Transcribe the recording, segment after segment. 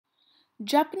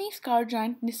Japanese car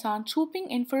giant Nissan swooping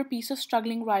in for a piece of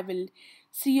struggling rival.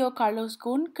 CEO Carlos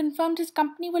Ghosn confirmed his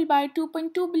company will buy a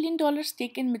 $2.2 billion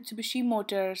stake in Mitsubishi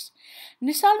Motors.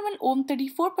 Nissan will own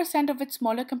 34% of its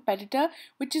smaller competitor,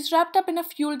 which is wrapped up in a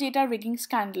fuel data rigging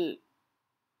scandal.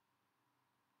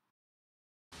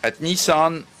 At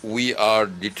Nissan, we are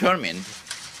determined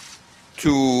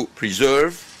to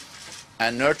preserve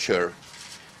and nurture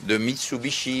the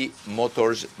Mitsubishi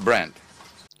Motors brand.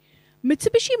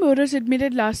 Mitsubishi Motors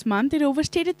admitted last month it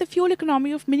overstated the fuel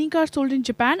economy of minicars sold in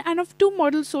Japan and of two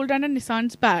models sold under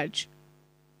Nissan's badge.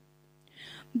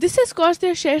 This has caused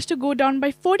their shares to go down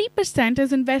by 40%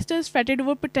 as investors fretted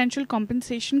over potential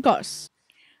compensation costs.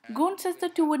 Ghosn says the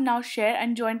two would now share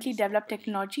and jointly develop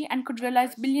technology and could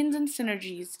realize billions in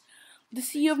synergies. The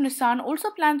CEO of Nissan also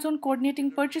plans on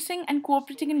coordinating purchasing and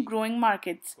cooperating in growing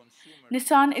markets.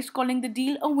 Nissan is calling the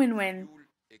deal a win-win.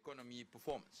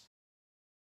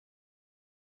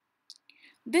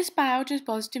 This buyout is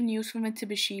positive news for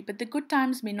Mitsubishi, but the good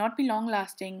times may not be long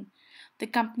lasting. The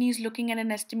company is looking at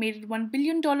an estimated $1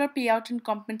 billion payout in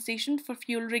compensation for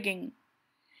fuel rigging.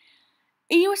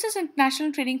 AUS's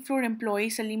International Trading Floor employee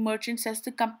Salim Merchant says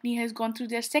the company has gone through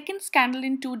their second scandal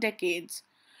in 2 decades.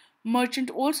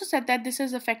 Merchant also said that this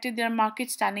has affected their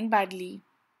market standing badly.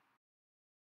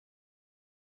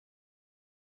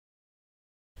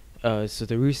 So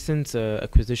the recent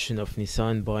acquisition of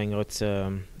Nissan buying out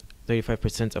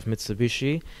 35% of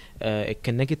Mitsubishi, it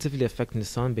can negatively affect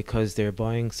Nissan because they're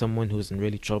buying someone who's in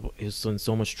really trouble, who's in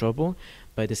so much trouble.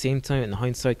 But at the same time, in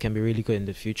hindsight, can be really good in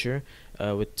the future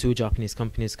with two Japanese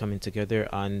companies coming together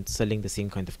and selling the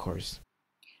same kind of cars.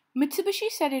 Mitsubishi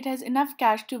said it has enough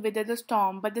cash to weather the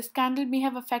storm, but the scandal may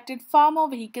have affected far more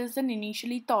vehicles than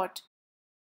initially thought.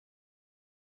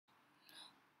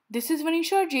 This is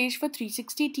Vanisha Rajesh for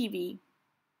 360 TV.